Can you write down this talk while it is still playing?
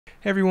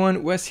Hey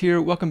everyone, Wes here.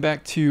 Welcome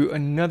back to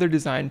another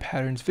design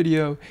patterns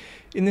video.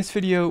 In this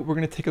video, we're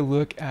going to take a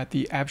look at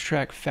the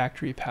abstract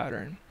factory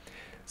pattern.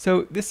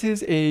 So this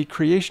is a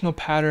creational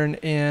pattern,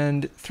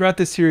 and throughout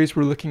this series,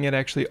 we're looking at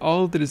actually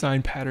all of the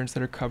design patterns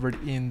that are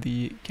covered in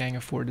the Gang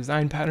of Four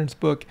Design Patterns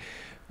book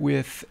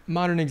with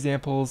modern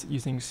examples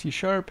using C#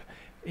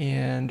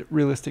 and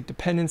realistic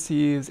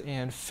dependencies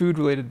and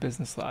food-related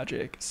business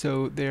logic.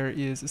 So there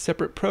is a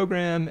separate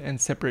program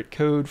and separate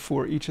code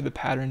for each of the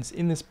patterns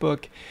in this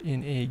book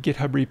in a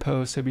GitHub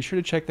repo, so be sure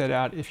to check that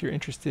out if you're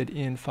interested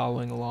in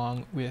following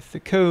along with the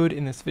code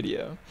in this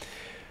video.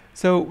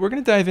 So we're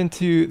going to dive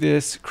into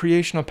this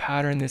creational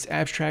pattern, this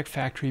abstract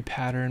factory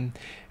pattern,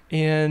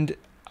 and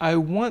I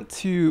want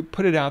to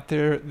put it out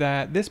there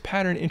that this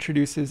pattern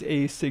introduces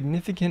a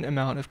significant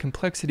amount of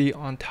complexity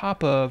on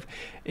top of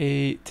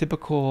a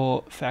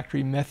typical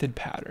factory method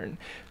pattern.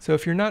 So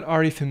if you're not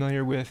already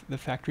familiar with the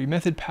factory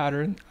method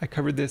pattern, I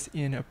covered this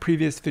in a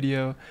previous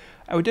video,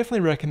 I would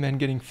definitely recommend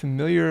getting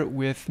familiar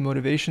with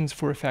motivations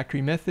for a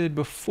factory method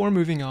before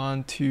moving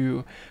on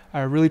to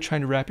really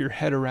trying to wrap your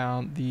head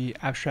around the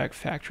abstract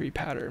factory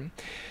pattern.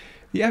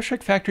 The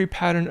abstract factory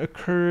pattern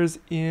occurs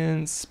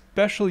in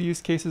special use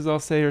cases,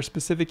 I'll say, or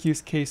specific use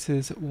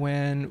cases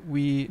when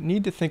we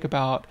need to think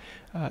about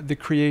the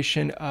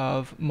creation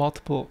of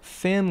multiple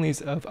families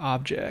of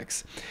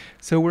objects.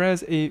 So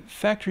whereas a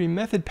factory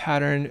method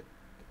pattern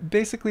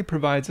basically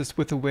provides us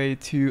with a way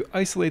to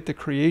isolate the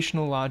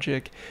creational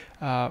logic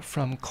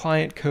from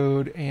client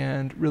code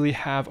and really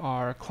have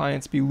our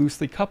clients be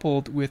loosely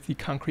coupled with the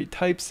concrete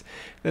types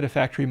that a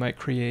factory might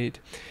create.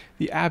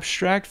 The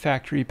abstract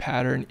factory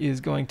pattern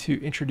is going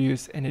to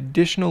introduce an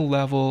additional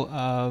level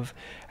of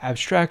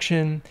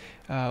abstraction,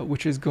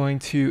 which is going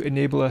to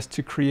enable us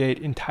to create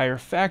entire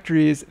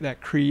factories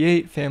that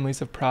create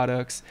families of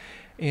products.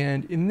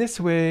 And in this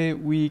way,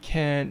 we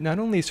can not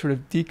only sort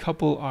of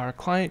decouple our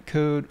client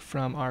code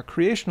from our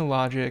creational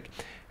logic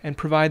and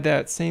provide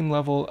that same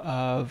level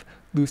of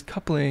loose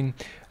coupling,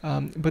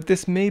 but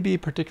this may be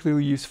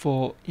particularly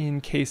useful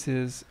in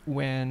cases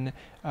when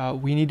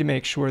we need to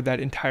make sure that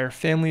entire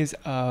families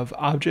of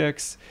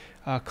objects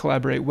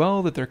collaborate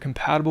well, that they're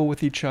compatible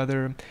with each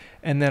other,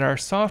 and that our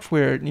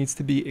software needs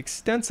to be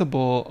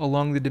extensible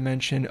along the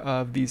dimension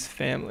of these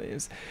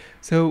families.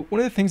 So one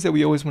of the things that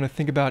we always want to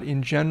think about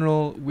in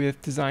general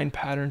with design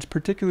patterns,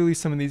 particularly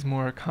some of these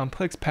more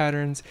complex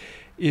patterns,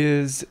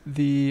 is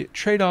the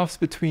trade-offs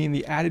between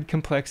the added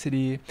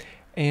complexity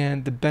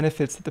and the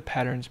benefits that the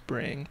patterns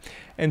bring.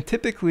 And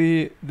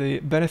typically the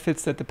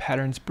benefits that the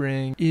patterns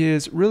bring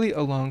is really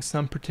along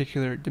some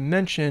particular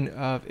dimension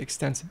of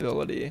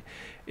extensibility.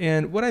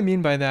 And what I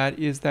mean by that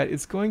is that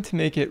it's going to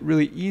make it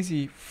really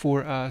easy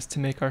for us to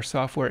make our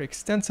software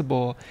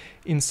extensible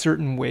in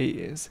certain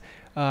ways.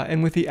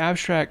 And with the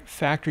abstract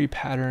factory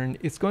pattern,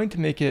 it's going to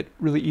make it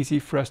really easy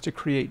for us to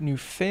create new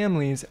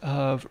families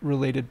of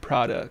related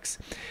products.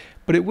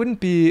 But it wouldn't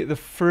be the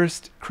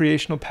first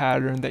creational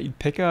pattern that you'd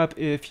pick up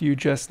if you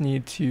just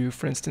need to,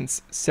 for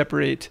instance,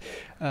 separate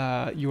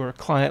your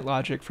client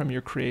logic from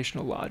your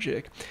creational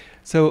logic.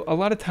 So a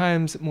lot of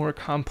times more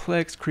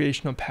complex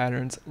creational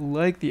patterns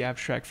like the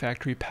abstract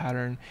factory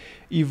pattern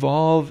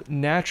evolve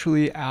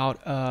naturally out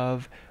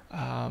of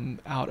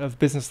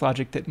business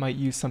logic that might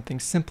use something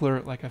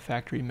simpler like a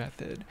factory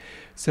method.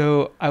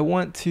 So I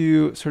want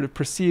to sort of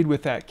proceed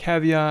with that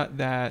caveat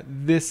that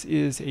this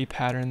is a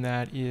pattern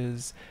that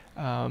is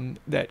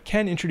that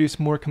can introduce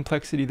more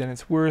complexity than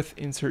it's worth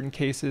in certain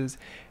cases,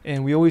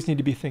 and we always need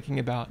to be thinking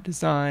about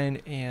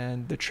design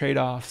and the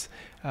trade-offs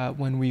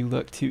when we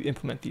look to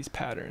implement these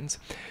patterns.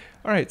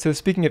 All right, so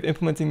speaking of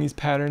implementing these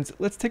patterns,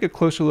 let's take a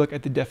closer look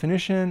at the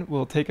definition.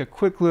 We'll take a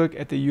quick look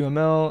at the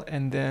UML,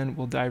 and then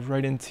we'll dive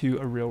right into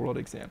a real-world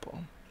example.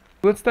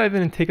 Let's dive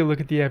in and take a look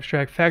at the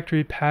abstract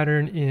factory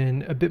pattern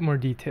in a bit more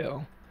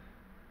detail.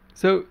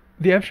 So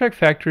the abstract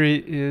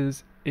factory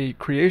is a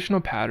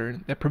creational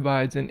pattern that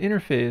provides an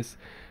interface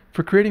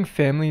for creating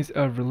families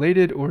of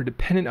related or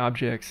dependent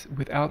objects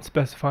without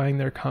specifying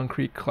their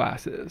concrete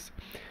classes.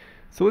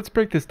 So let's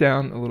break this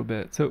down a little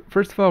bit. So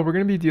first of all, we're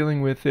going to be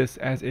dealing with this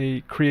as a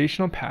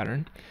creational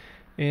pattern,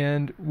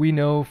 and we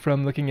know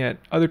from looking at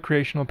other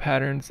creational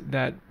patterns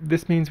that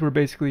this means we're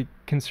basically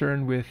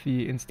concerned with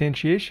the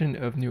instantiation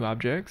of new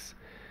objects.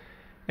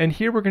 And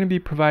here we're going to be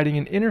providing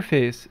an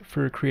interface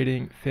for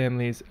creating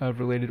families of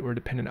related or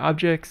dependent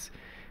objects.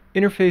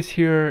 Interface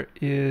here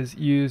is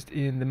used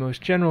in the most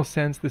general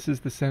sense. This is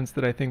the sense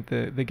that I think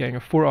the Gang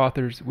of Four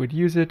authors would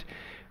use it.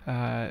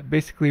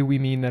 Basically, we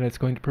mean that it's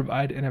going to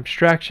provide an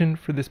abstraction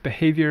for this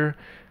behavior.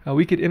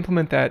 We could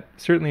implement that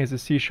certainly as a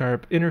C#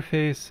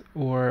 interface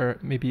or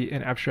maybe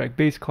an abstract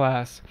base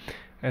class,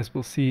 as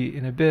we'll see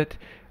in a bit.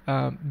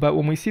 But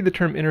when we see the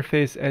term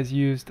interface as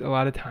used a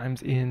lot of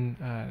times in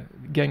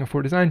Gang of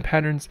Four design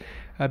patterns,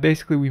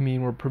 basically we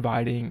mean we're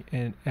providing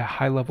a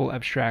high-level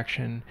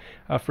abstraction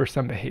for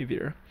some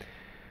behavior.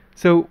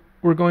 So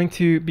we're going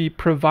to be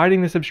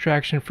providing this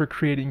abstraction for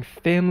creating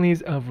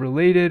families of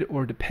related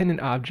or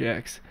dependent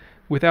objects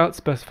without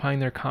specifying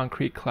their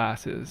concrete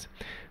classes.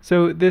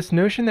 So this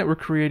notion that we're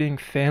creating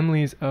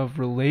families of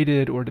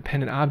related or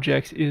dependent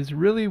objects is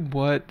really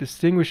what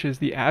distinguishes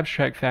the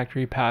abstract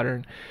factory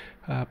pattern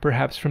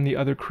perhaps from the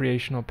other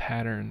creational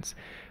patterns.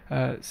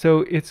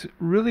 So it's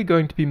really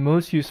going to be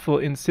most useful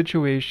in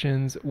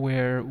situations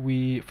where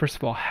we, first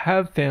of all,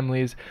 have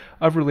families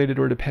of related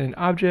or dependent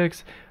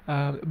objects,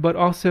 but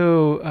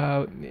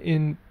also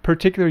in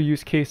particular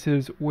use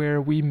cases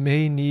where we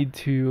may need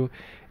to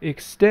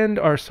extend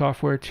our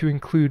software to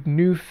include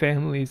new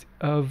families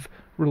of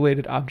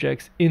related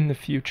objects in the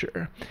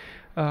future.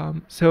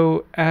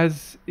 So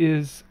as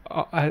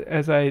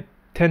I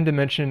tend to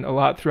mention a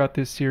lot throughout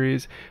this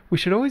series, we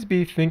should always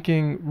be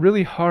thinking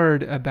really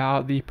hard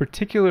about the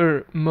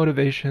particular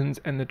motivations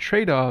and the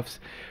trade-offs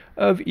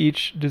of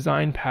each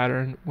design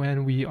pattern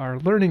when we are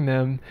learning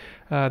them.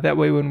 That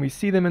way, when we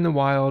see them in the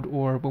wild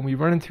or when we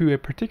run into a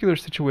particular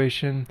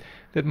situation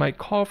that might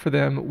call for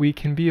them, we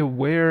can be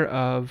aware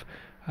of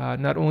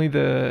not only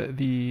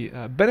the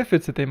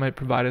benefits that they might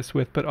provide us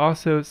with, but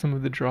also some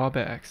of the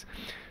drawbacks.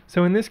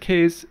 So in this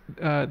case,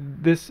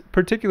 this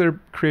particular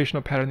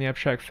creational pattern, the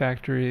abstract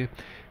factory,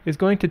 is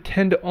going to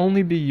tend to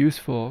only be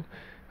useful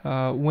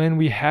when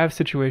we have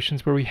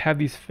situations where we have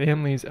these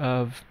families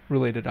of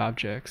related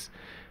objects.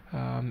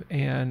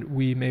 And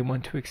we may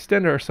want to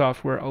extend our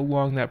software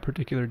along that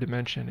particular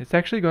dimension. It's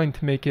actually going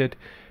to make it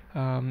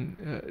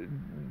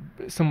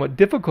somewhat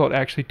difficult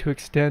actually to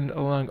extend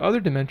along other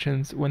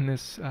dimensions when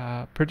this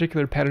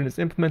particular pattern is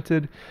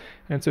implemented,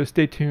 and so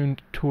stay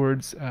tuned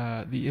towards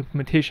the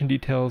implementation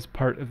details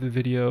part of the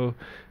video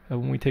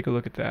when we take a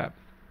look at that.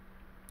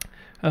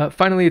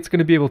 Finally, it's going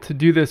to be able to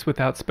do this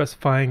without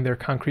specifying their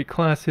concrete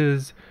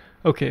classes.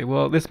 Okay,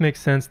 well, this makes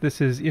sense.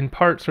 This is in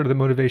part sort of the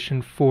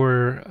motivation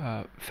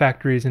for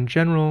factories in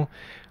general.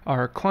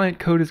 Our client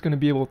code is going to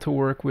be able to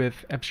work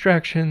with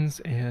abstractions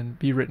and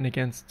be written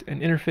against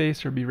an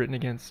interface or be written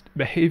against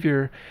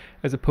behavior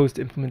as opposed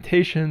to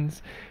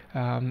implementations.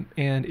 And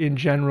in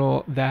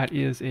general, that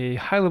is a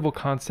high-level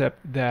concept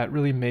that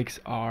really makes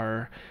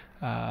our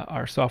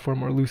software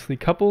more loosely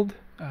coupled.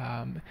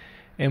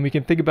 And we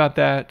can think about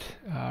that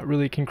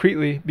really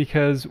concretely,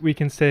 because we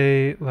can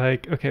say,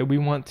 like, okay, we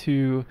want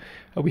to,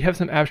 we have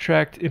some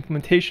abstract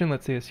implementation,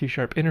 let's say a C#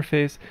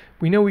 interface.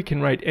 We know we can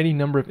write any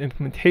number of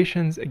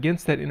implementations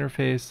against that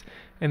interface,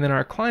 and then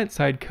our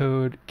client-side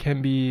code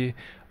can be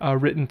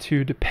written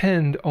to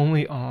depend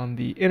only on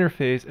the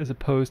interface as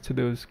opposed to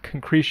those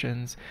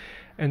concretions.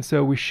 And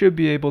so we should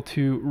be able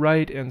to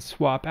write and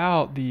swap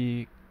out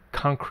the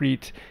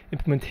concrete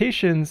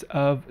implementations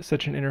of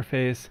such an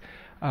interface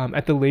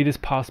at the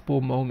latest possible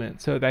moment.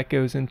 So that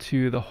goes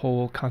into the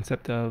whole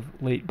concept of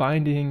late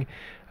binding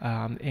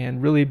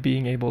and really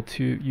being able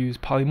to use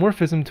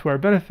polymorphism to our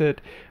benefit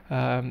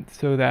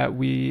so that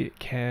we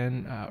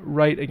can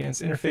write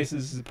against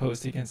interfaces as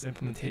opposed to against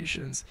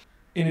implementations.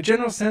 In a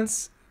general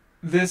sense,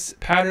 this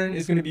pattern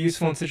is going to be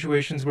useful in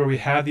situations where we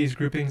have these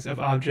groupings of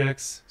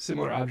objects,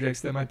 similar objects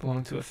that might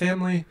belong to a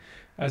family,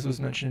 as was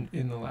mentioned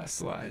in the last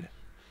slide.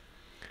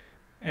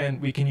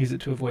 And we can use it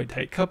to avoid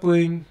tight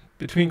coupling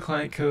between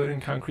client code and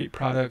concrete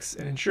products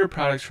and ensure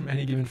products from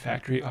any given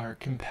factory are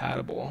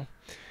compatible.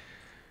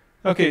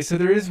 Okay, so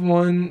there is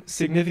one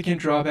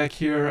significant drawback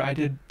here. I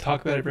did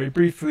talk about it very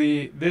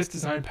briefly. This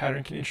design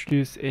pattern can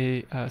introduce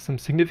some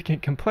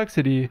significant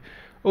complexity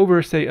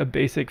over, say, a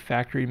basic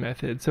factory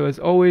method. So as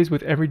always,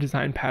 with every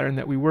design pattern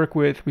that we work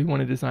with, we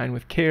want to design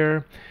with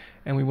care,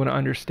 and we want to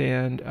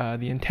understand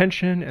the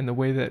intention and the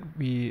way that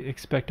we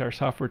expect our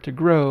software to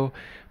grow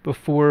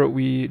before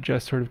we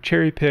just sort of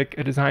cherry pick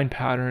a design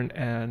pattern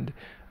and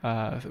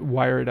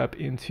wire it up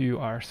into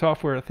our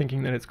software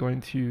thinking that it's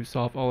going to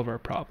solve all of our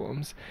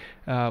problems.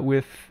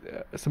 With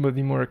some of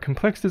the more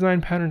complex design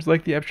patterns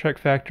like the abstract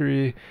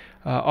factory,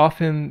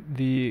 often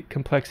the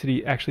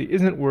complexity actually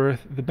isn't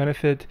worth the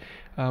benefit,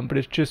 but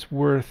it's just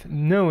worth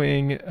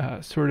knowing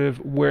sort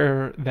of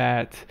where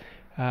that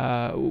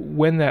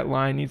when that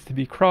line needs to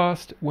be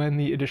crossed, when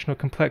the additional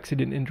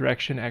complexity and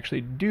indirection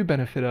actually do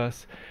benefit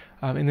us,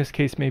 in this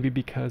case maybe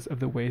because of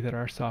the way that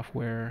our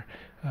software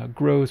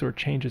grows or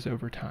changes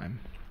over time.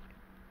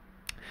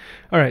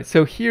 All right,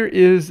 so here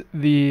is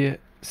the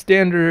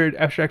standard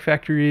abstract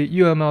factory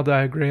UML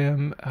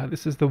diagram.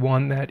 This is the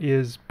one that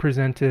is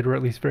presented, or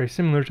at least very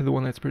similar to the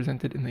one that's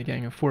presented in the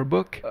Gang of Four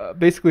book,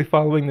 basically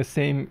following the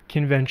same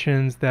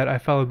conventions that I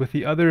followed with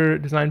the other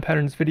design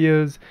patterns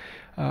videos.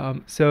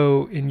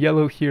 So in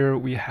yellow here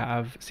we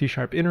have C#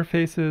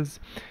 interfaces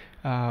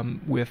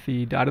with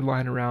the dotted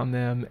line around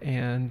them,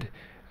 and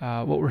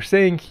what we're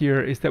saying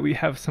here is that we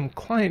have some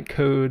client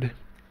code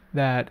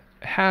that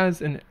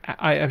has an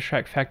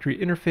iAbstract factory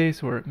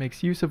interface, or it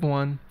makes use of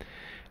one,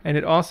 and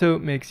it also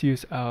makes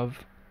use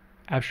of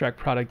abstract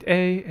product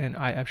A and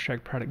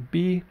iAbstract product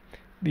B.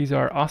 These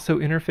are also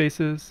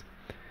interfaces.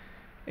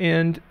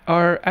 And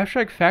our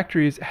abstract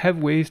factories have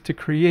ways to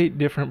create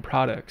different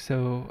products.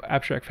 So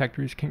abstract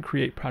factories can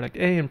create product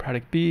A and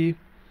product B.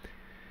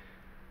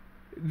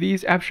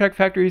 These abstract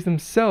factories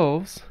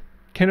themselves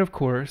can, of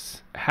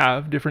course,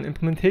 have different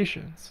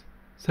implementations.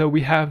 So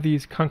we have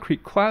these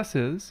concrete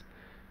classes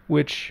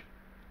which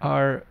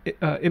are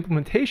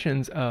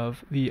implementations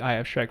of the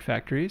iAbstract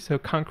factory. So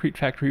concrete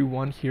factory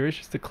 1 here is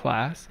just a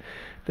class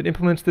that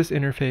implements this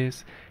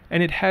interface,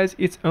 and it has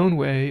its own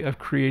way of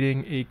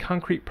creating a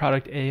concrete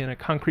product A and a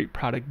concrete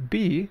product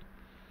B.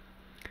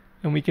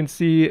 And we can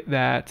see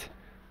that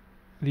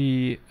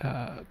the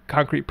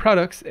concrete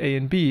products A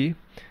and B,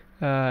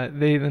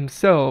 they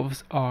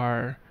themselves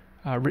are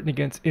written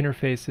against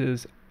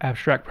interfaces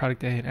abstract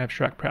product A and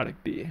abstract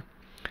product B.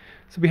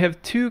 So we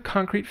have two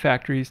concrete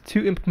factories,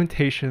 two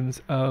implementations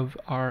of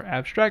our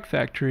abstract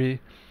factory,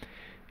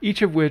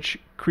 each of which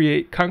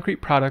create concrete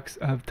products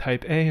of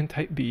type A and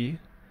type B.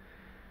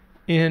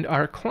 And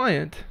our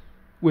client,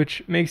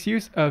 which makes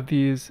use of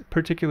these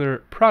particular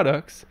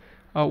products,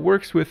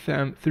 works with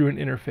them through an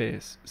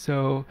interface.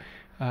 So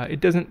it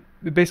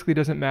basically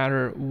doesn't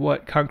matter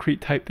what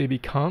concrete type they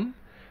become.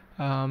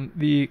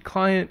 The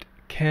client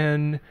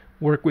can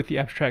work with the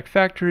abstract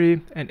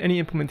factory, and any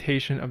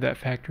implementation of that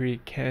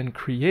factory can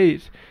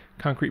create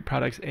concrete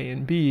products A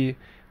and B,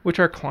 which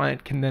our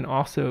client can then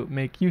also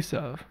make use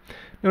of.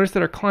 Notice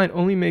that our client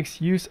only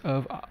makes use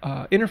of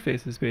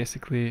interfaces,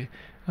 basically.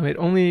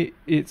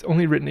 It's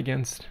only written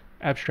against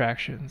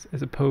abstractions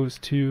as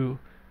opposed to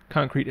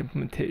concrete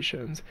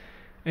implementations.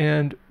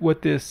 And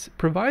what this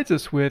provides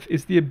us with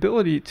is the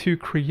ability to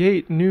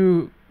create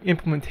new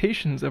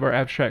implementations of our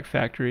abstract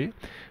factory,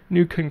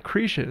 new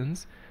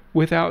concretions,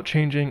 without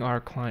changing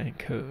our client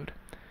code.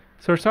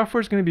 So our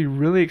software is going to be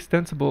really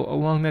extensible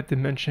along that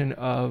dimension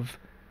of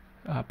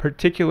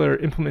particular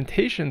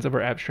implementations of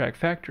our abstract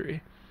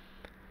factory.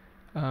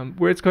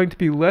 Where it's going to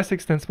be less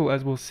extensible,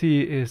 as we'll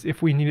see, is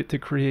if we need it to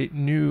create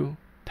new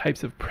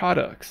types of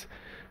products.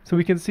 So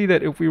we can see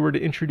that if we were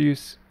to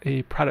introduce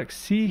a product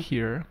C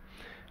here,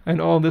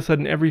 and all of a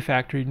sudden every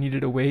factory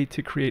needed a way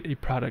to create a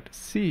product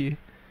C,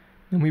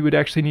 then we would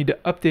actually need to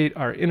update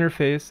our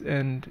interface,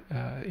 and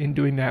in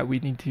doing that we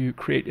need to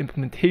create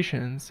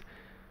implementations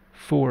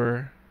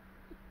for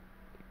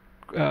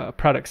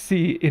product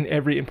C in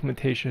every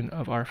implementation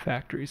of our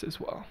factories as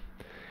well.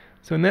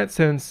 So in that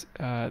sense,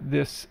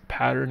 this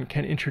pattern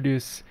can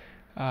introduce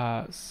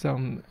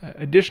some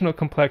additional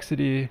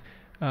complexity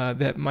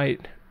that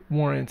might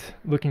warrant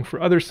looking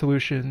for other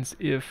solutions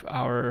if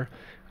our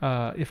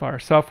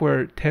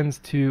software tends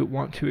to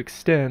want to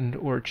extend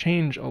or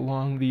change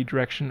along the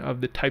direction of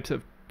the types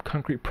of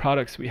concrete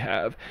products we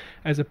have,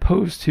 as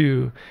opposed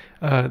to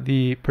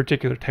the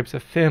particular types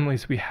of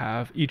families we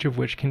have, each of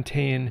which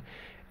contain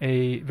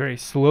a very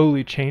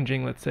slowly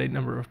changing, let's say,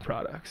 number of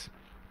products.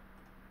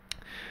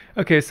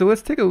 Okay, so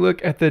let's take a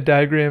look at the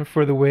diagram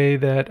for the way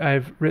that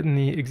I've written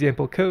the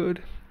example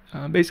code.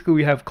 Basically,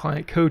 we have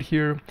client code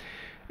here,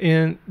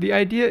 and the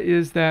idea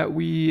is that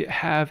we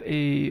have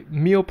a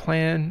meal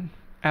plan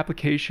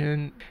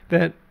application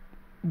that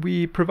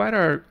we provide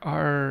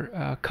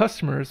our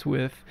customers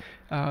with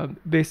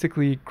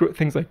basically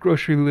things like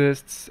grocery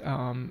lists,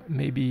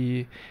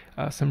 maybe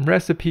some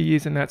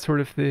recipes and that sort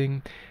of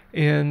thing.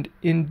 And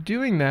in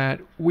doing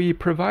that, we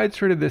provide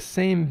sort of the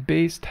same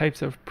base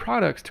types of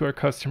products to our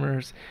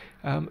customers,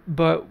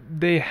 but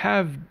they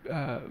have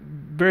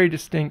very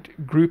distinct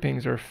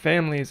groupings or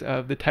families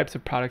of the types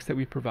of products that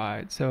we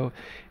provide. So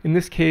in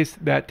this case,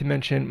 that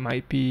dimension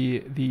might be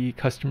the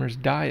customer's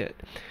diet.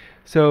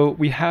 So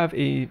we have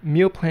a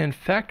meal plan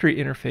factory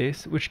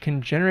interface which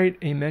can generate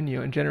a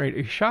menu and generate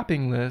a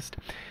shopping list,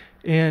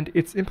 and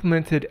it's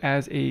implemented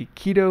as a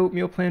keto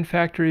meal plan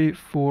factory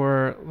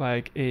for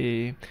like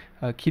a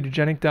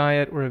ketogenic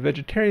diet, or a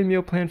vegetarian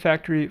meal plan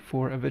factory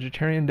for a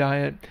vegetarian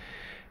diet.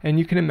 And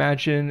you can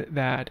imagine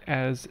that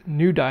as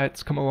new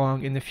diets come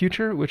along in the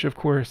future, which of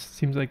course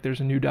seems like there's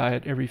a new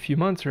diet every few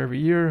months or every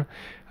year,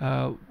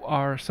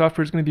 our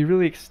software is going to be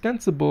really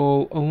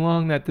extensible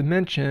along that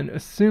dimension,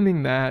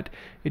 assuming that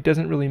it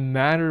doesn't really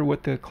matter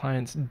what the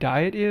client's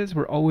diet is.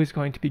 We're always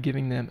going to be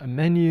giving them a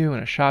menu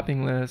and a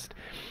shopping list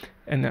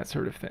and that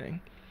sort of thing.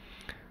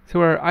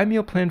 So our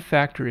iMeal Plan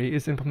Factory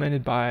is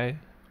implemented by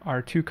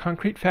our two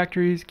concrete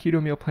factories,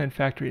 Keto Meal Plan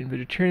Factory and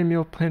Vegetarian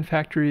Meal Plan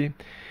Factory,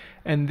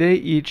 and they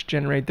each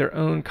generate their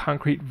own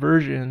concrete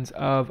versions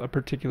of a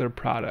particular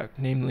product,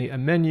 namely a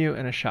menu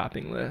and a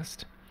shopping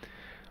list.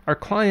 Our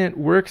client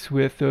works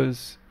with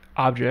those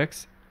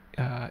objects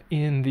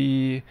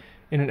in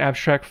an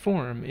abstract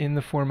form, in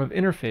the form of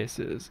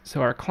interfaces.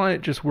 So our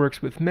client just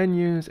works with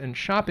menus and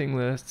shopping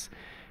lists,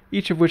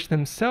 each of which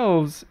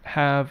themselves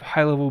have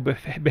high-level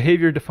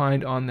behavior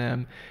defined on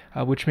them,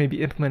 which may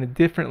be implemented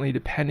differently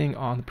depending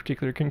on the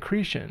particular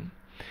concretion.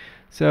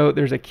 So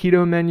there's a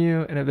keto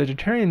menu and a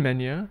vegetarian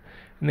menu,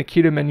 and the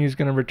keto menu is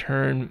going to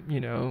return,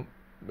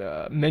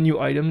 menu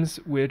items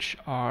which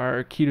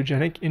are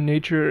ketogenic in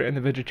nature, and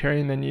the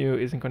vegetarian menu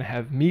isn't going to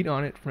have meat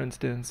on it, for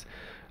instance,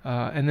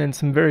 and then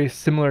some very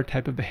similar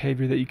type of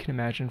behavior that you can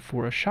imagine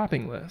for a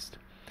shopping list.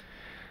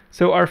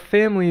 So our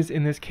families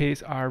in this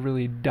case are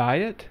really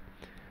diet,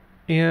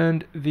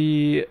 and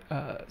the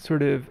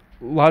sort of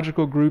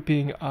logical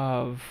grouping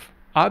of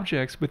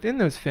objects within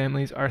those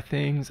families are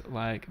things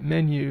like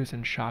menus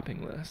and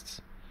shopping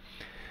lists.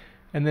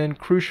 And then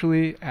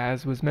crucially,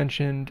 as was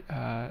mentioned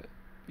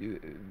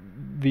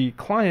the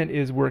client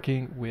is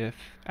working with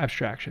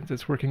abstractions.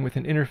 It's working with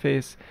an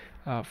interface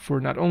for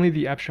not only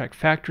the abstract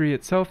factory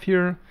itself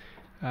here,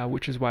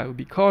 which is why it would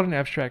be called an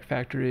abstract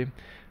factory,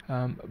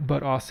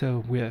 but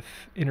also with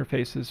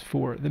interfaces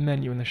for the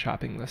menu and the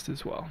shopping list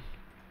as well.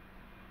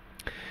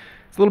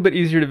 It's a little bit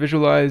easier to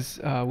visualize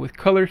with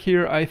color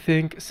here, I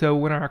think. So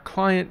when our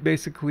client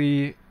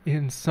basically,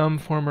 in some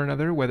form or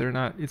another, whether or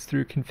not it's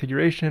through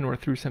configuration or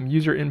through some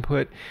user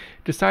input,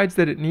 decides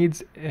that it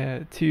needs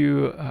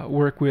to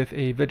work with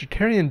a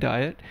vegetarian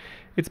diet,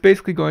 it's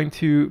basically going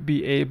to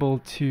be able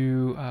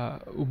to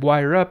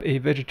wire up a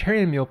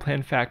vegetarian meal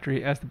plan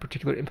factory as the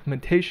particular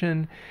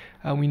implementation.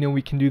 We know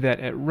we can do that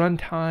at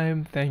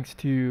runtime thanks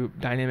to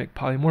dynamic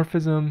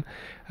polymorphism,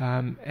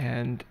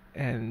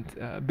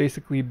 and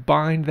basically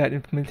bind that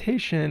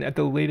implementation at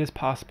the latest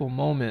possible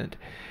moment,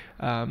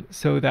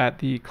 so that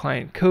the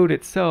client code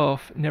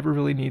itself never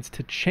really needs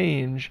to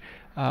change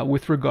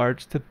with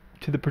regards to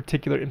the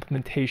particular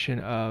implementation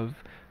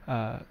of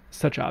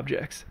such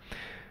objects.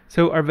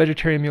 So our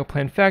vegetarian meal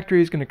plan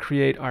factory is going to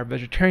create our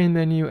vegetarian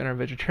menu and our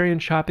vegetarian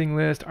shopping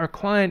list. Our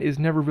client is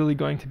never really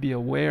going to be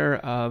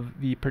aware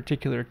of the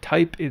particular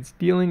type it's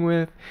dealing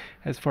with.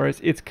 As far as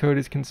its code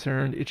is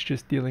concerned, it's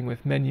just dealing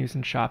with menus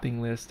and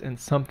shopping lists and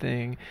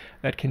something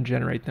that can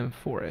generate them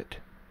for it.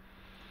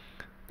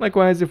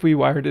 Likewise, if we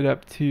wired it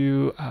up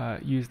to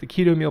use the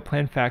keto meal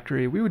plan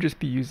factory, we would just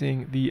be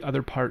using the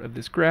other part of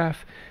this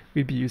graph.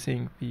 We'd be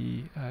using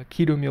the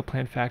keto meal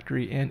plan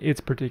factory and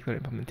its particular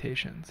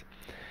implementations.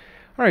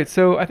 All right,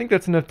 so I think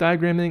that's enough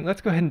diagramming.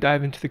 Let's go ahead and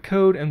dive into the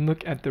code and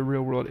look at the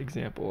real-world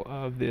example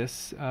of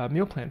this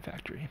meal plan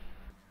factory.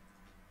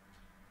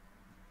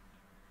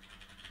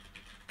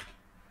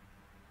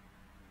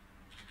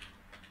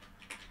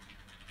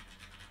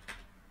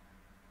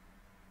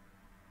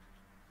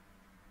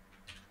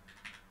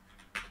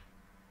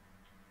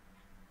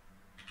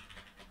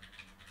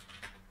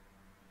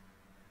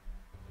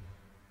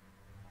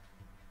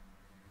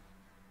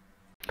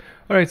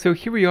 All right, so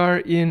here we are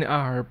in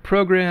our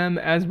program.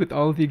 As with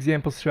all of the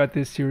examples throughout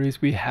this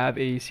series, we have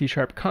a C#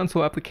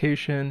 console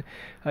application.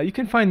 You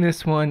can find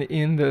this one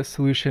in the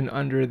solution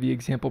under the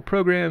example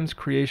programs,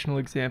 creational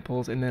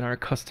examples, and then our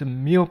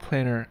custom meal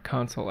planner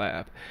console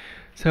app.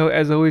 So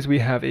as always, we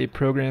have a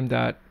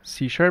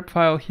program.c#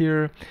 file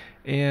here,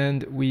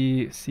 and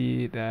we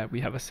see that we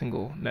have a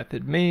single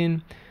method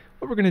main.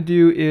 What we're going to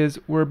do is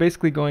we're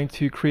basically going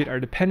to create our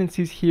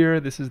dependencies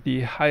here. This is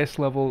the highest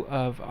level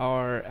of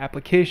our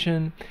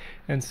application,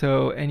 and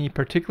so any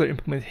particular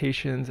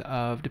implementations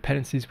of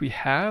dependencies we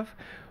have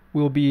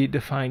will be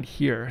defined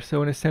here.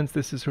 So in a sense,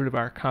 this is sort of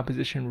our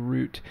composition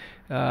root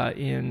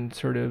in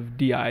sort of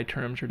DI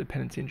terms or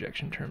dependency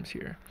injection terms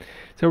here.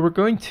 So we're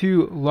going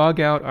to log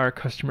out our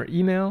customer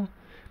email,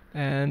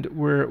 and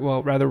we're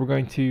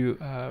going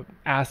to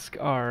ask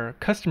our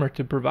customer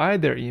to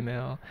provide their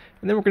email,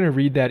 and then we're going to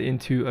read that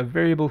into a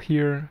variable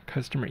here,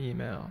 customer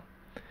email.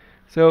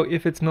 So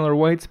if it's null or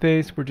white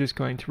space, we're just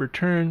going to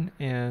return,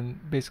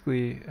 and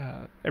basically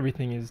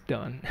everything is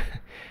done.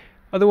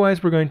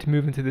 Otherwise, we're going to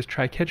move into this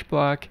try-catch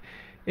block,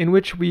 in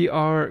which we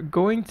are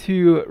going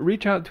to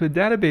reach out to a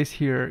database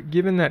here,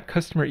 given that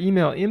customer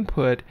email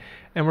input,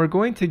 and we're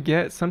going to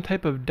get some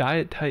type of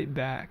diet type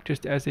back,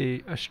 just as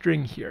a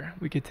string here.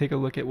 We could take a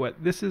look at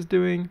what this is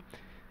doing.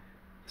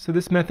 So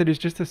this method is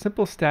just a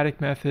simple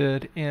static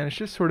method, and it's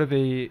just sort of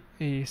a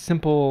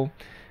simple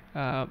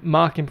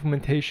mock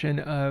implementation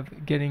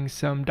of getting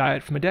some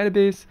diet from a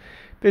database.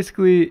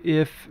 Basically,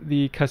 if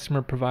the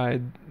customer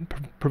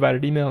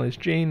provided email is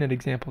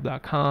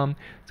jane@example.com,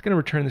 it's going to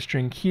return the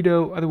string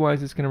keto.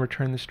 Otherwise, it's going to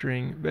return the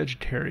string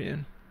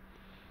vegetarian.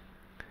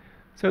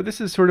 So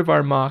this is sort of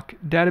our mock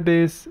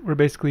database. We're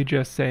basically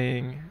just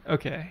saying,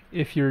 okay,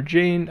 if you're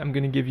Jane, I'm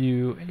going to give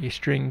you a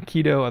string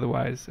keto.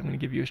 Otherwise, I'm going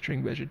to give you a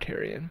string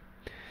vegetarian.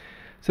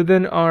 So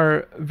then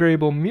our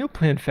variable meal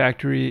plan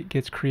factory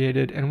gets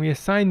created, and we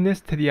assign this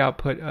to the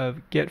output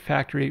of get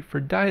factory for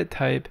diet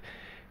type.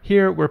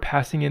 Here we're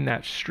passing in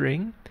that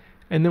string,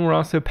 and then we're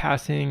also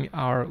passing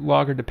our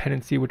logger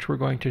dependency, which we're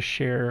going to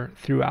share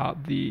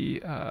throughout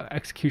the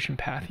execution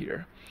path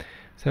here.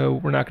 So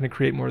we're not going to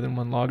create more than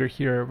one logger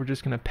here. We're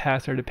just going to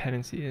pass our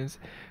dependencies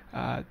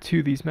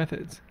to these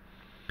methods.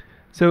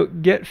 So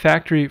get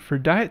factory for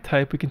diet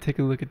type, we can take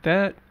a look at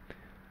that.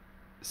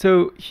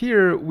 So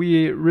here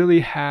we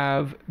really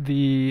have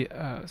the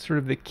sort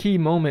of the key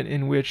moment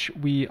in which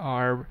we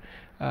are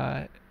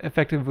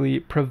effectively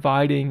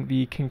providing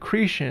the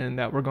concretion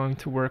that we're going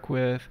to work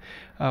with,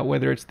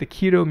 whether it's the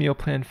keto meal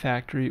plan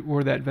factory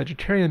or that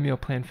vegetarian meal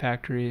plan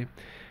factory.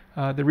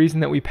 The reason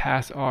that we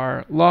pass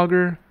our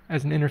logger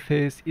as an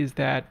interface is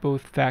that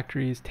both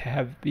factories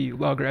have the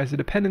logger as a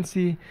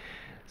dependency,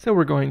 so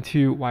we're going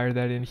to wire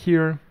that in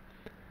here.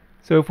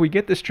 So if we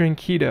get the string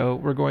keto,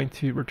 we're going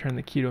to return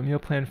the keto meal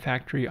plan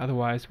factory.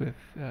 Otherwise, with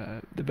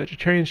the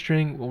vegetarian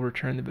string, we'll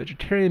return the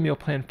vegetarian meal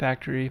plan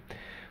factory.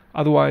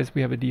 Otherwise,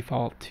 we have a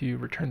default to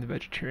return the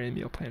vegetarian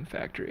meal plan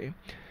factory.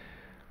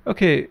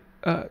 Okay,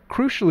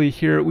 crucially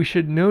here, we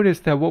should notice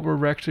that what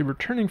we're actually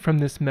returning from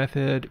this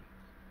method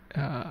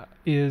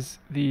is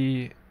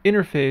the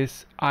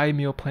interface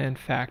iMealPlan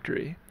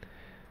Factory,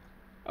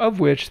 of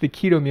which the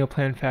Keto Meal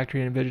Plan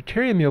Factory and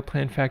Vegetarian Meal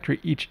Plan Factory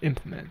each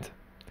implement.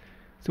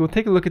 So we'll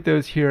take a look at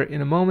those here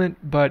in a moment,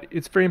 but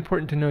it's very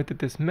important to note that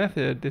this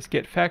method, this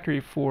get factory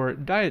for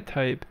diet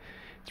type,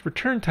 its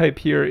return type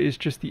here is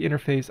just the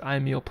interface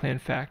iMealPlan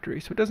Factory.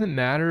 So it doesn't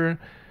matter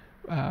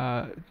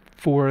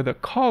for the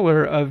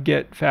caller of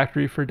get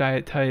factory for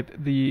diet type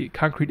the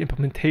concrete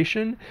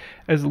implementation,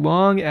 as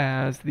long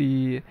as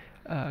the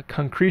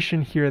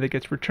concretion here that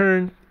gets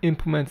returned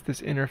implements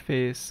this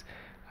interface.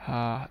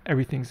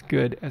 Everything's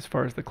good as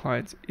far as the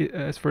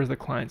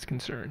client's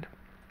concerned.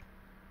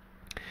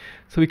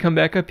 So we come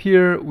back up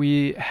here,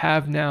 we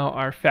have now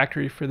our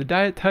factory for the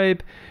diet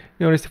type.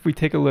 Notice if we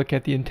take a look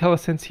at the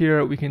IntelliSense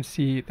here, we can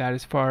see that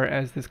as far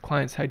as this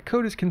client-side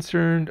code is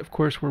concerned, of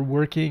course we're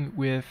working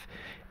with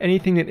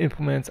anything that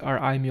implements our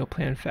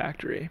iMealPlan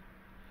Factory.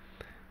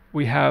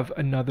 We have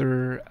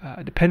another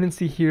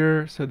dependency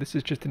here, so this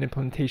is just an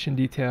implementation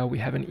detail. We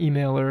have an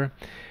emailer,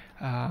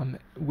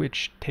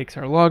 which takes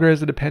our logger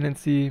as a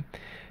dependency,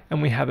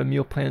 and we have a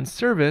meal plan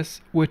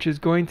service, which is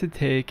going to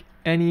take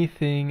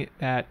anything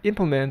that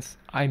implements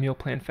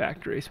iMealPlan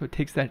Factory. So it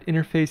takes that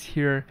interface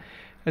here,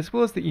 as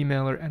well as the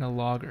emailer and a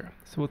logger.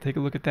 So we'll take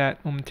a look at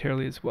that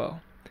momentarily as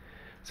well.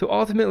 So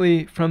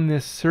ultimately, from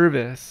this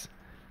service,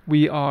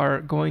 we are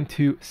going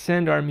to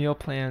send our meal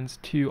plans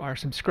to our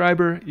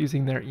subscriber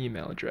using their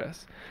email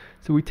address.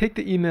 So we take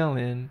the email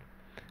in,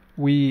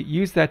 we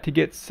use that to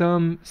get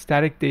some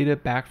static data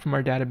back from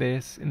our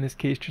database, in this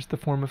case just the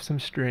form of some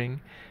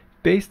string.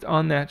 Based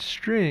on that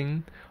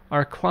string,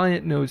 our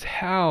client knows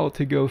how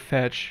to go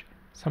fetch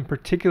some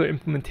particular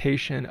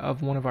implementation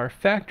of one of our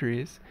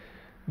factories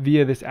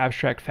via this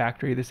abstract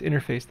factory, this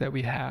interface that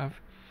we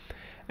have.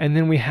 And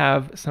then we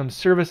have some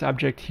service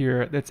object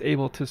here that's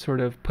able to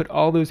sort of put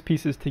all those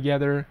pieces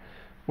together.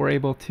 We're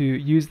able to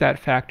use that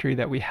factory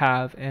that we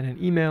have and an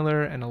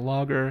emailer and a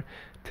logger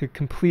to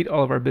complete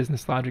all of our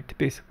business logic to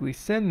basically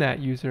send that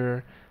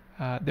user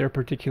their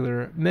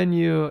particular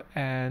menu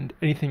and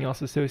anything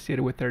else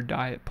associated with their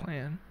diet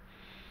plan.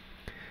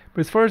 But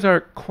as far as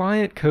our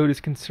client code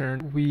is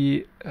concerned,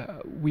 we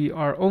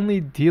are only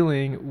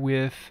dealing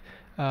with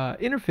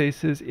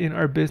interfaces in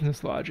our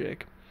business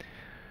logic.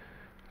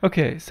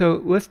 Okay,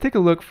 so let's take a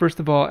look first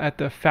of all at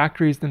the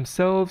factories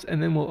themselves,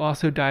 and then we'll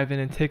also dive in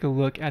and take a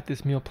look at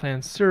this meal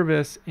plan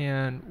service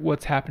and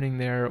what's happening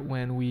there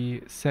when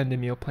we send a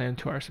meal plan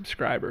to our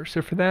subscriber.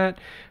 So for that,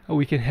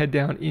 we can head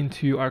down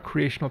into our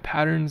Creational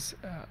Patterns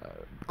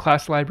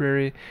class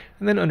library,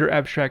 and then under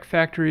Abstract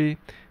Factory,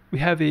 we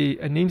have a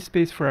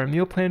namespace for our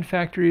meal plan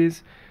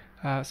factories.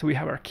 So we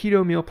have our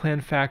Keto Meal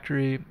Plan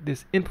Factory.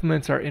 This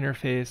implements our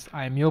interface,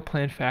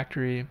 iMealPlan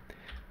Factory.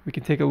 We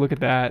can take a look at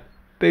that.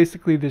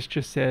 Basically, this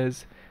just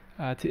says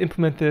to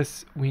implement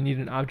this, we need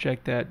an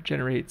object that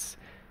generates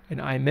an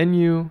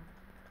iMenu,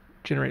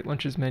 generate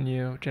lunches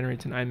menu,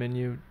 generates an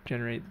iMenu,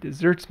 generate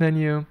desserts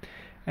menu,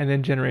 and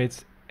then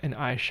generates an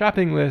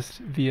iShopping list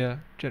via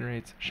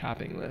generates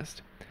shopping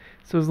list.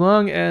 So as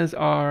long as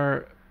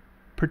our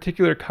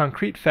particular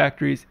concrete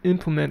factories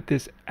implement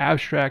this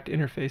abstract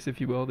interface, if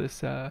you will, this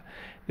C#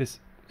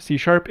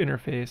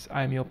 interface,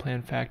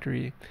 iMealPlan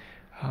Factory,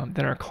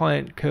 then our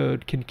client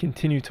code can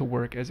continue to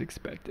work as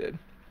expected.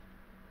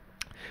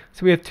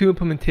 So we have two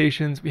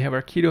implementations. We have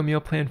our Keto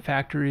Meal Plan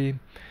Factory.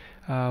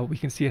 We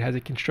can see it has a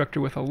constructor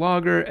with a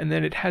logger, and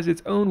then it has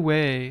its own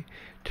way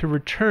to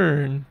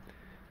return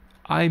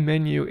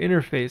iMenu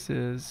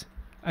interfaces.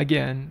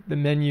 Again, the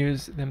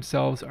menus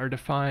themselves are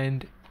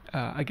defined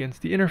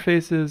against the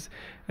interfaces,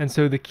 and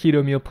so the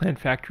Keto Meal Plan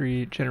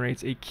Factory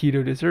generates a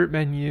keto dessert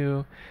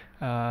menu,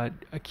 a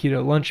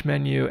keto lunch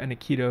menu, and a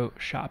keto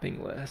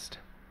shopping list.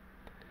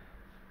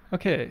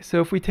 Okay,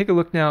 so if we take a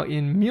look now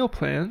in meal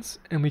plans,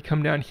 and we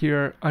come down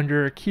here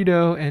under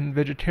keto and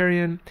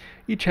vegetarian,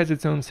 each has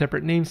its own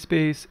separate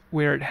namespace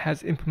where it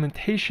has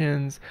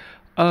implementations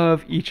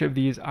of each of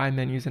these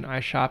iMenus and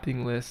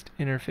iShopping list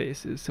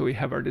interfaces. So we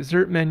have our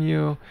dessert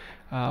menu,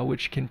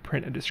 which can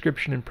print a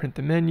description and print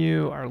the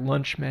menu, our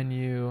lunch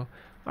menu,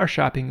 our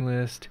shopping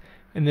list,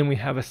 and then we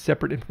have a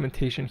separate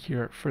implementation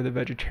here for the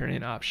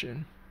vegetarian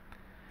option.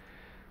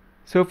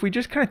 So if we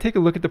just kind of take a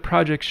look at the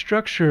project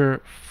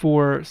structure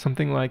for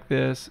something like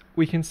this,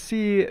 we can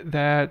see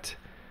that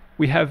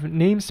we have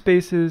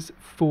namespaces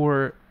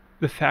for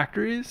the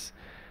factories.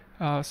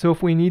 So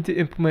if we need to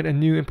implement a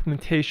new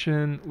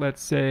implementation,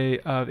 let's say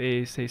of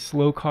a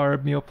slow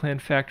carb meal plan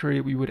factory,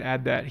 we would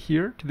add that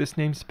here to this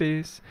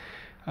namespace.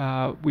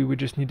 We would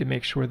just need to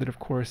make sure that, of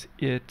course,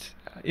 it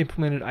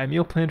implemented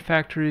iMealPlan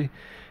Factory.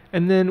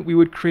 And then we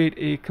would create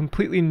a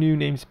completely new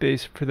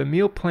namespace for the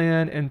meal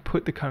plan and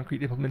put the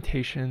concrete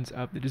implementations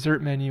of the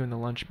dessert menu and the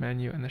lunch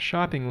menu and the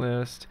shopping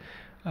list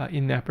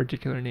in that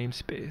particular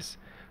namespace.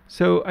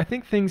 So I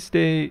think things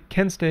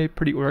can stay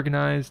pretty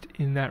organized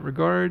in that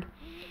regard.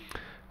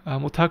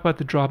 We'll talk about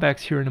the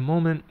drawbacks here in a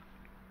moment.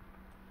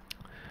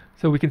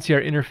 So we can see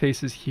our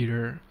interfaces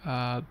here.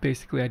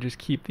 Basically, I just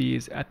keep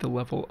these at the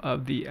level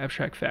of the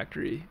Abstract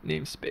Factory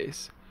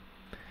namespace.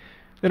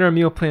 Then our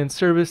meal plan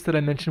service that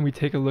I mentioned we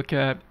take a look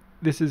at.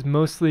 this is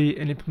mostly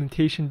an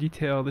implementation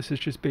detail. This is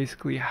just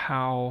basically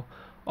how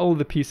all of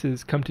the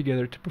pieces come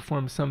together to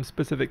perform some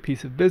specific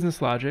piece of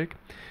business logic,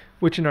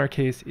 which in our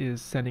case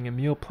is sending a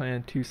meal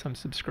plan to some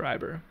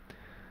subscriber.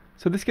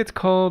 So this gets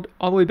called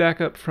all the way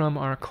back up from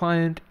our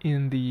client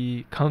in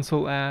the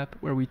console app,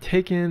 where we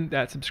take in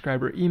that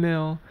subscriber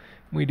email,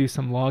 and we do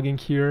some logging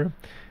here,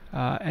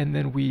 and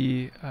then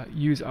we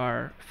use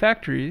our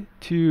factory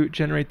to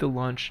generate the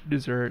lunch,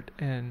 dessert,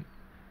 and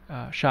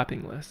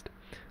shopping list.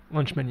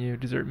 Lunch menu,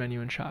 dessert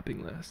menu, and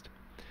shopping list.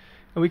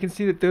 And we can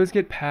see that those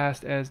get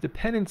passed as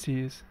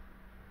dependencies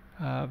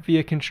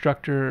via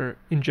constructor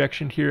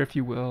injection here, if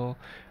you will.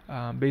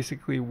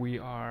 Basically, we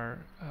are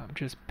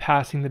just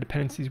passing the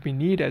dependencies we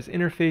need as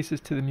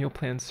interfaces to the meal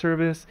plan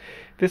service.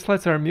 This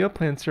lets our meal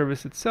plan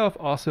service itself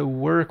also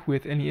work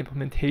with any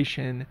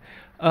implementation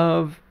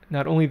of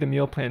not only the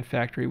meal plan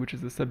factory, which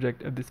is the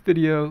subject of this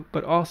video,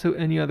 but also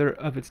any other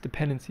of its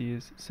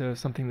dependencies. So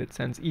something that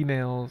sends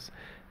emails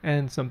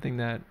and something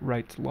that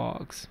writes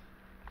logs.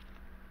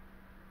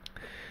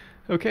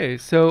 Okay,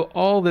 so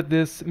all that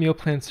this meal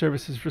plan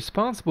service is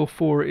responsible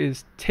for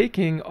is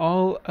taking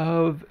all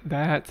of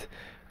that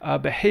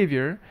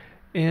behavior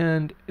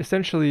and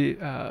essentially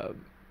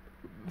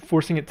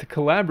forcing it to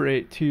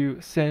collaborate to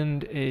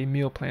send a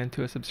meal plan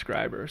to a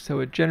subscriber. So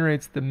it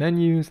generates the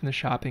menus and the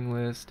shopping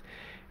list.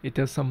 It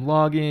does some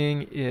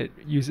logging. It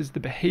uses the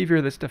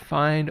behavior that's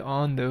defined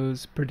on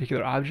those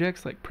particular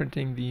objects, like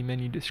printing the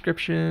menu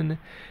description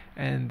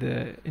and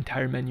the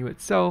entire menu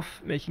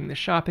itself, making the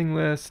shopping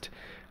list,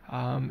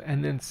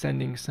 and then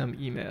sending some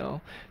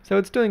email. So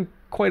it's doing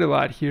quite a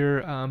lot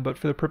here, but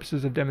for the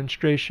purposes of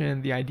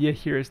demonstration, the idea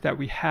here is that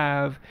we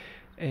have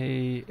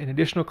an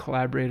additional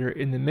collaborator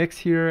in the mix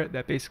here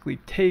that basically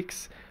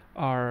takes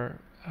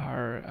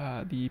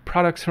the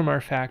products from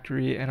our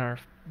factory and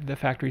the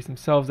factories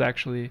themselves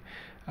actually,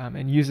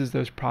 and uses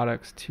those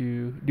products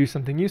to do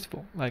something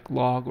useful, like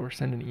log or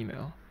send an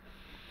email.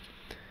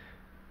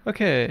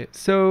 Okay,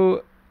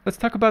 so let's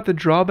talk about the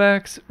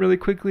drawbacks really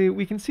quickly.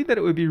 We can see that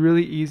it would be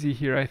really easy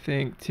here, I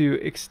think, to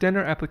extend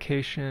our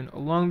application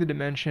along the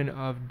dimension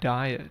of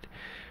diet,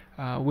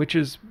 which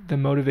is the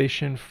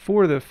motivation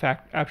for the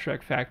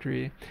abstract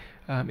factory,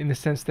 in the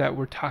sense that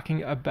we're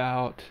talking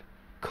about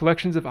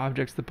collections of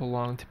objects that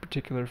belong to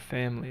particular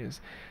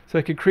families. So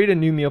I could create a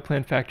new meal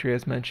plan factory,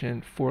 as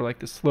mentioned, for like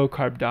the slow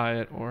carb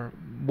diet or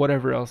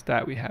whatever else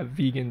that we have,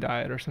 vegan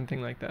diet or something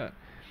like that.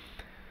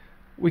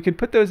 We could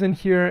put those in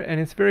here,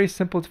 and it's very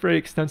simple, it's very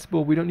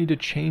extensible. We don't need to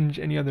change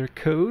any other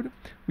code.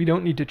 We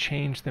don't need to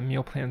change the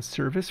meal plan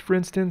service, for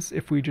instance,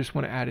 if we just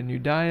want to add a new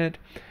diet.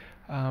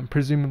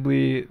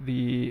 Presumably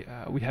we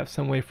have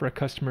some way for a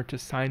customer to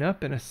sign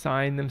up and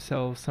assign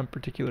themselves some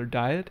particular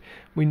diet.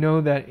 We know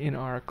that in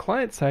our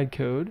client-side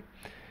code,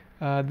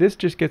 this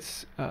just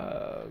gets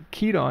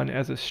keyed on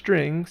as a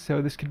string,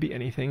 so this could be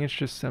anything. It's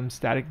just some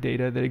static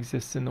data that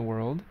exists in the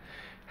world.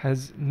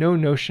 Has no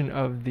notion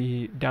of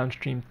the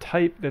downstream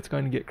type that's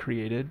going to get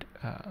created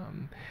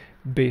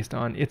based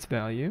on its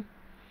value.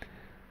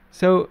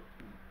 So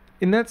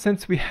in that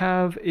sense, we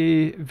have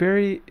a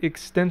very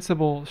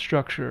extensible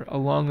structure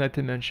along that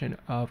dimension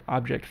of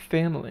object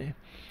family.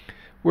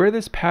 Where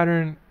this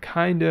pattern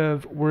kind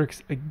of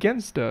works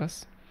against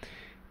us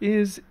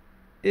is,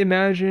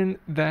 imagine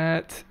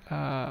that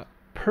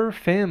per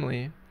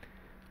family,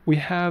 we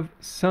have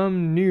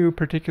some new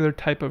particular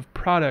type of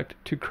product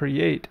to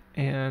create,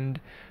 and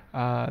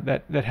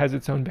that has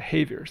its own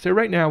behavior. So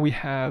right now we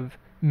have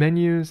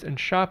menus and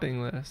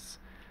shopping lists.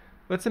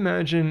 Let's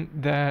imagine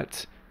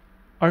that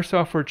our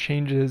software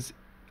changes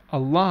a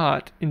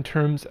lot in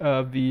terms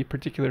of the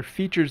particular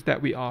features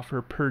that we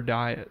offer per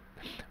diet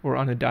or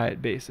on a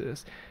diet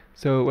basis.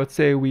 So let's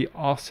say we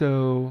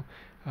also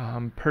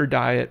per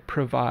diet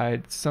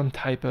provide some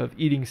type of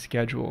eating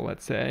schedule,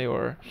 let's say,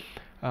 or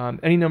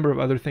any number of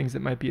other things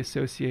that might be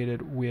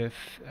associated with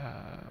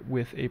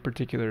a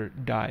particular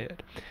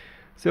diet.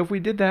 So if we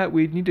did that,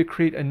 we'd need to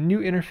create a new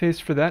interface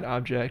for that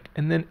object,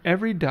 and then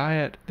every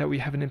diet that we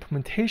have an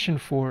implementation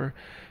for,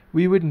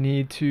 we would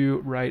need to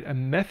write a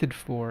method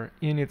for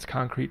in its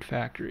concrete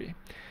factory.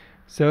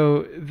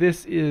 So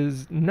this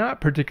is not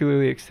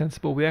particularly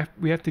extensible.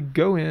 We have to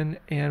go in,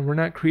 and we're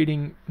not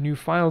creating new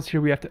files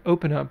here. We have to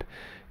open up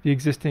the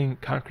existing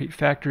concrete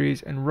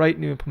factories and write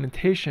new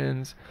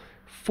implementations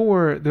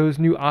for those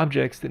new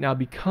objects that now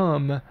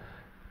become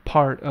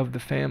part of the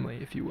family,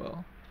 if you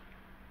will.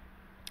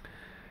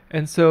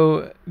 And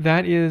so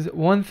that is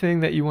one thing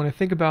that you want to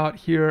think about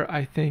here,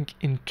 I think,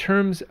 in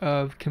terms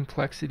of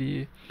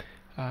complexity.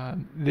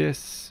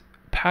 This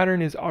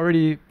pattern is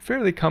already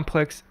fairly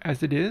complex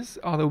as it is,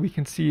 although we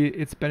can see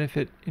its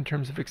benefit in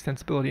terms of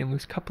extensibility and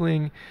loose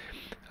coupling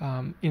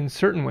in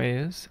certain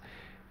ways.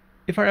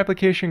 If our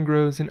application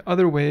grows in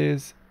other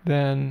ways,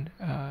 then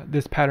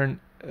this pattern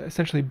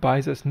essentially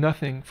buys us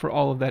nothing for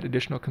all of that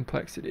additional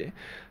complexity.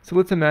 So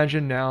let's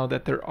imagine now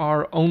that there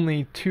are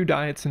only 2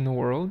 diets in the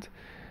world,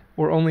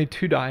 or only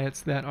 2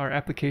 diets that our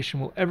application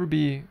will ever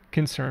be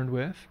concerned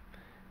with,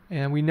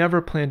 and we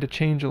never plan to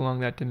change along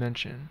that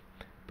dimension.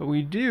 but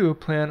we do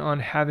plan on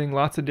having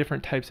lots of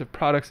different types of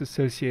products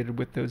associated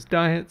with those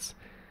diets,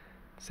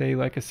 say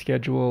like a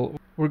schedule.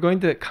 We're going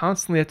to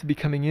constantly have to be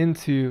coming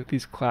into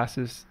these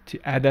classes to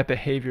add that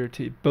behavior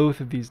to both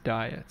of these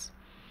diets.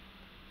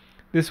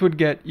 This would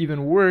get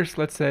even worse,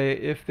 let's say,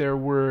 if there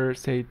were,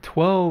 say,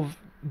 12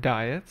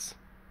 diets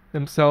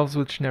themselves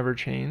which never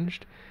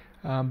changed,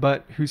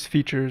 but whose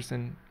features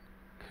and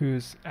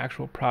whose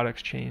actual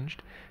products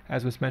changed,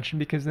 as was mentioned,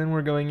 because then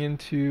we're going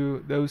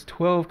into those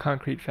 12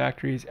 concrete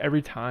factories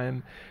every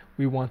time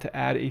we want to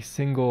add a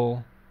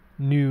single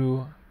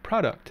new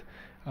product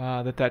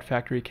that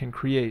factory can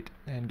create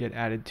and get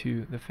added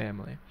to the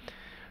family.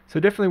 So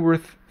definitely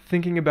worth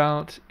thinking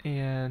about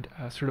and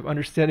sort of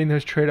understanding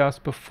those trade-offs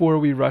before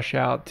we rush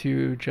out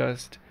to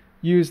just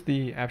use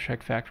the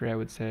abstract factory, I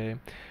would say.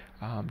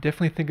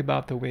 Definitely think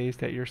about the ways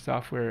that your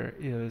software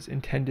is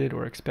intended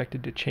or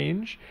expected to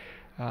change,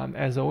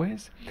 as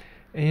always.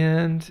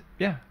 And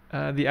yeah,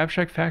 the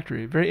abstract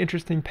factory, very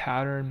interesting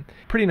pattern,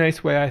 pretty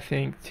nice way, I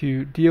think,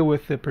 to deal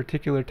with the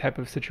particular type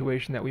of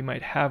situation that we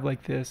might have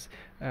like this,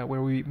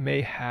 where we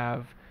may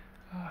have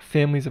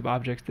families of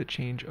objects that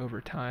change over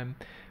time.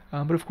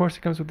 But of course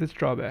it comes with its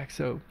drawbacks.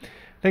 So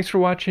thanks for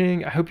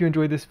watching. I hope you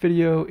enjoyed this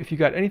video. If you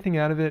got anything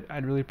out of it,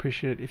 I'd really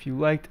appreciate it if you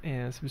liked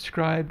and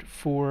subscribed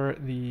for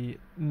the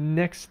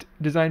next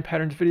design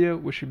patterns video,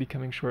 which should be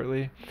coming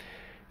shortly.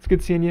 It's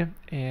good seeing you,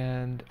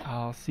 and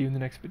I'll see you in the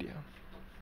next video.